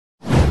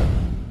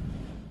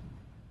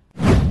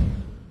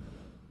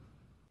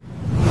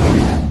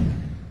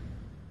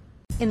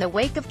In the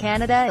wake of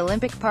Canada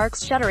Olympic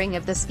Park's shuttering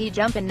of the ski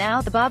jump and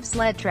now the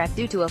bobsled track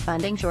due to a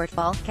funding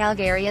shortfall,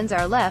 Calgarians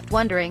are left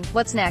wondering,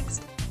 what's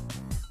next?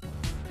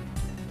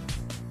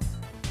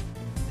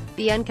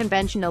 The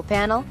Unconventional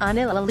Panel,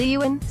 Anila Lee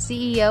Yuen,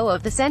 CEO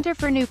of the Centre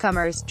for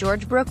Newcomers,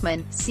 George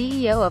Brookman,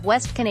 CEO of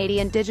West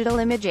Canadian Digital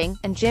Imaging,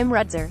 and Jim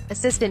Rudser,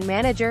 Assistant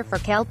Manager for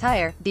Kal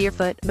Tire,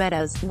 Deerfoot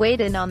Meadows,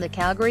 weighed in on the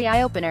Calgary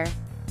Eyeopener.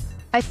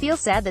 I feel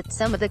sad that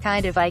some of the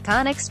kind of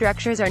iconic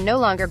structures are no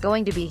longer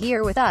going to be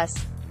here with us.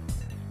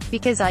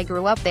 Because I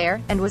grew up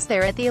there, and was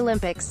there at the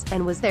Olympics,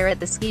 and was there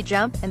at the ski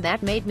jump, and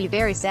that made me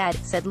very sad,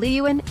 said Lee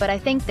Yuen. But I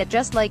think that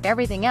just like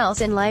everything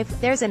else in life,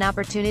 there's an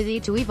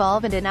opportunity to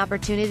evolve and an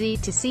opportunity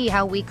to see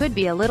how we could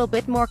be a little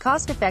bit more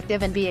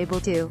cost-effective and be able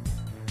to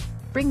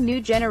bring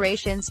new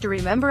generations to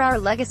remember our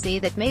legacy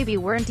that maybe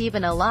weren't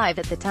even alive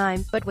at the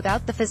time. But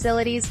without the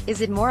facilities,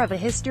 is it more of a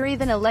history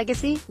than a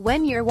legacy?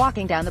 When you're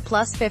walking down the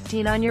Plus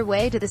 15 on your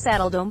way to the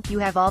Saddledome, you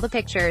have all the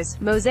pictures,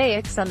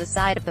 mosaics on the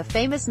side of the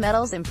famous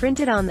medals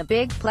imprinted on the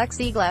big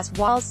plexiglass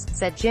walls,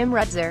 said Jim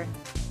Rudser.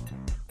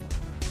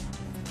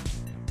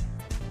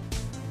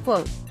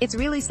 Quote, "It's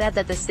really sad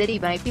that the city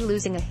might be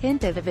losing a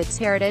hint of its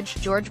heritage."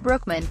 George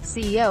Brookman,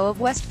 CEO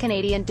of West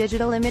Canadian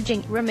Digital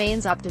Imaging,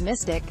 remains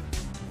optimistic.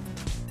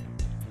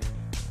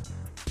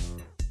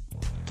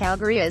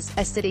 Calgary is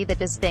a city that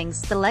does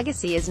things. The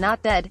legacy is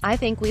not dead. I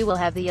think we will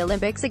have the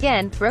Olympics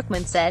again,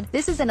 Brookman said.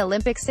 This is an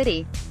Olympic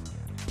city.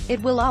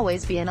 It will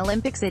always be an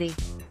Olympic city.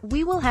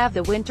 We will have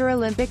the Winter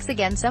Olympics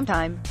again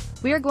sometime.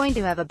 We are going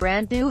to have a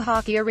brand new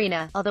hockey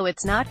arena, although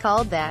it's not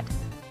called that.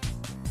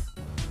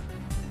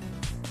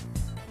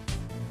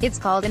 It's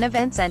called an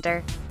event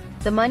center.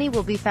 The money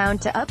will be found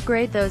to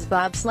upgrade those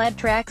bobsled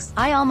tracks.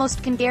 I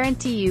almost can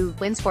guarantee you,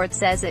 Winsport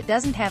says it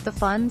doesn't have the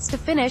funds to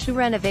finish the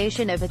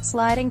renovation of its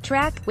sliding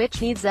track, which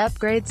needs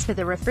upgrades to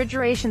the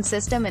refrigeration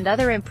system and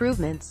other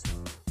improvements.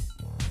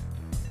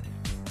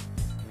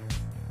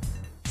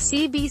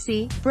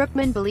 CBC,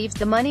 Brookman believes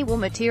the money will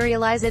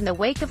materialize in the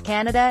wake of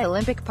Canada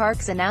Olympic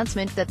Park's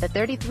announcement that the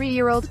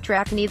 33-year-old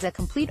track needs a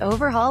complete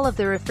overhaul of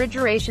the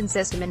refrigeration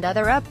system and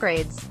other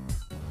upgrades.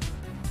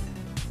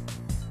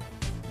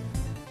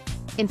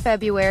 In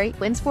February,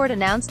 Winsport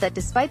announced that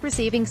despite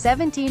receiving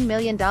 $17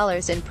 million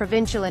in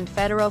provincial and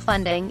federal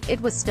funding, it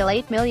was still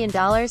 $8 million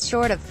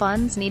short of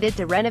funds needed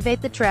to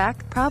renovate the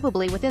track,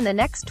 probably within the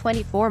next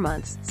 24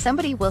 months.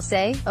 Somebody will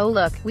say, "Oh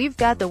look, we've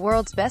got the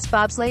world's best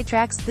bobsleigh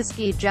tracks, the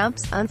ski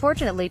jumps."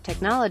 Unfortunately,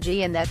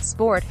 technology in that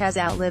sport has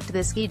outlived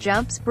the ski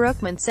jumps,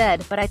 Brookman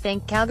said, but I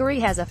think Calgary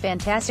has a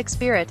fantastic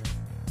spirit.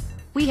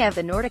 We have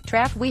the Nordic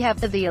track, we have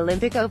the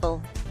Olympic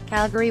Oval.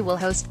 Calgary will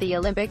host the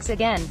Olympics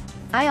again.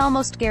 I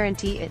almost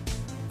guarantee it.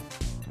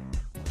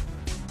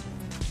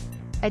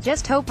 I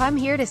just hope I'm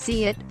here to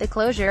see it." The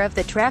closure of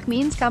the track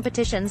means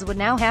competitions would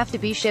now have to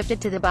be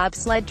shifted to the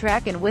bobsled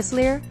track in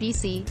Whistler,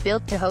 BC,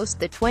 built to host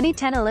the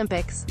 2010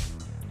 Olympics.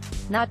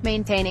 Not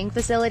maintaining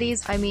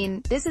facilities, I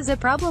mean, this is a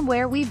problem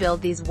where we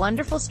build these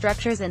wonderful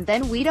structures and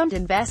then we don't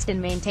invest in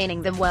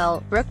maintaining them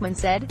well, Brookman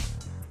said.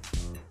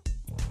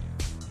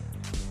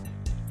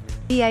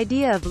 The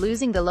idea of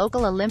losing the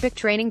local Olympic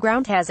training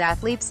ground has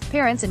athletes,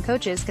 parents and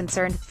coaches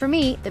concerned. For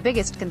me, the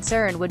biggest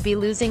concern would be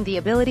losing the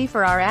ability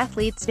for our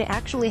athletes to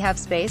actually have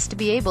space to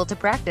be able to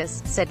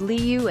practice, said Lee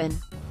Yuen.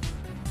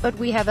 But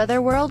we have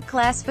other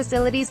world-class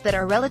facilities that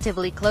are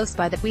relatively close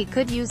by that we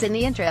could use in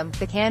the interim.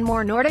 The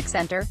Canmore Nordic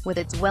Centre, with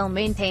its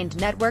well-maintained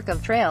network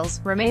of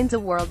trails, remains a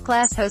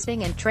world-class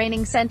hosting and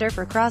training centre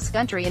for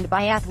cross-country and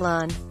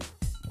biathlon.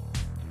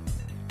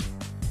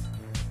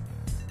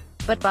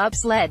 But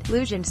bobsled,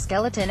 luge and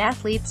skeleton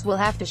athletes will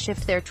have to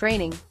shift their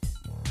training.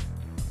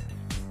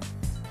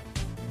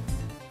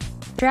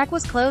 The track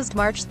was closed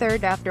March 3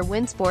 after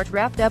Winsport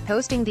wrapped up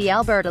hosting the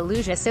Alberta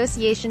Luge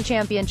Association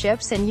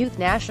Championships and Youth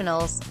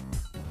Nationals.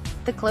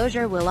 The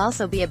closure will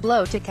also be a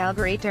blow to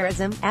Calgary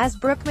tourism. As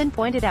Brookman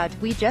pointed out,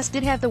 we just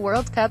did have the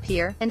World Cup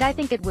here, and I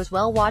think it was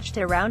well watched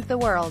around the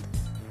world.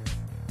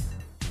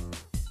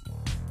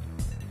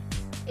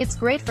 It's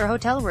great for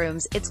hotel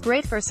rooms, it's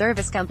great for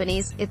service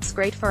companies, it's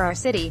great for our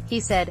city, he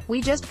said.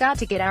 We just got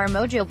to get our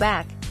mojo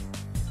back.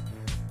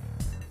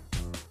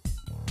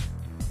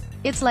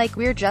 It's like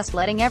we're just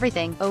letting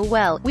everything, "Oh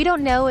well, we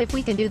don't know if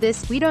we can do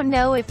this, we don't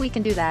know if we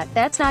can do that."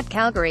 That's not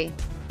Calgary.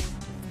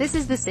 This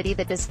is the city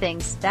that does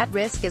things. That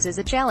risk is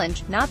a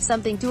challenge, not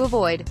something to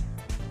avoid.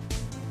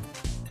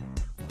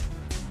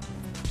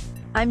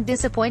 I'm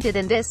disappointed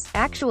in this.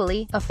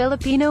 Actually, a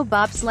Filipino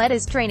bobsled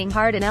is training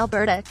hard in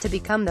Alberta to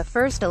become the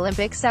first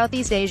Olympic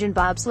Southeast Asian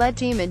bobsled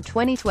team in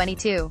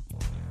 2022.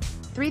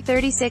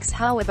 336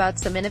 How about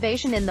some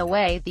innovation in the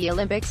way the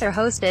Olympics are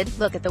hosted?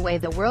 Look at the way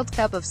the World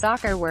Cup of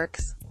Soccer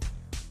works.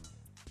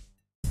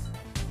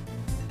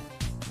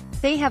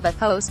 They have a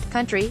host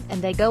country,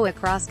 and they go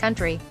across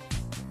country.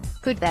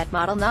 Could that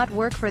model not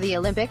work for the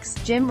Olympics?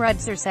 Jim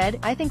Rudser said,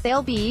 "I think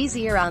they'll be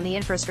easier on the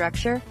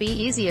infrastructure, be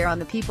easier on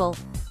the people.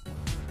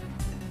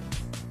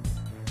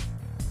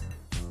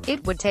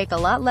 It would take a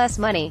lot less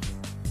money.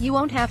 You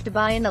won't have to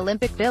buy an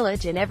Olympic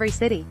village in every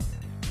city.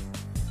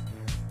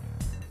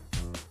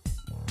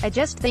 I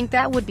just think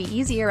that would be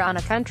easier on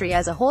a country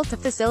as a whole to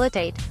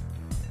facilitate.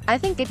 I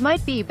think it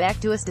might be back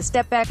to us to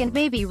step back and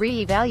maybe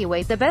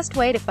re-evaluate the best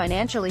way to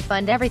financially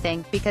fund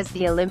everything, because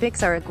the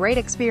Olympics are a great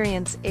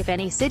experience. If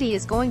any city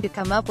is going to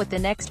come up with the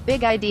next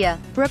big idea,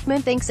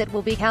 Brookman thinks it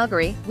will be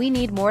Calgary. We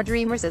need more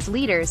dreamers as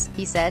leaders,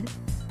 he said.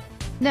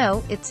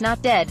 No, it's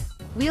not dead.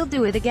 We'll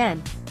do it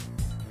again.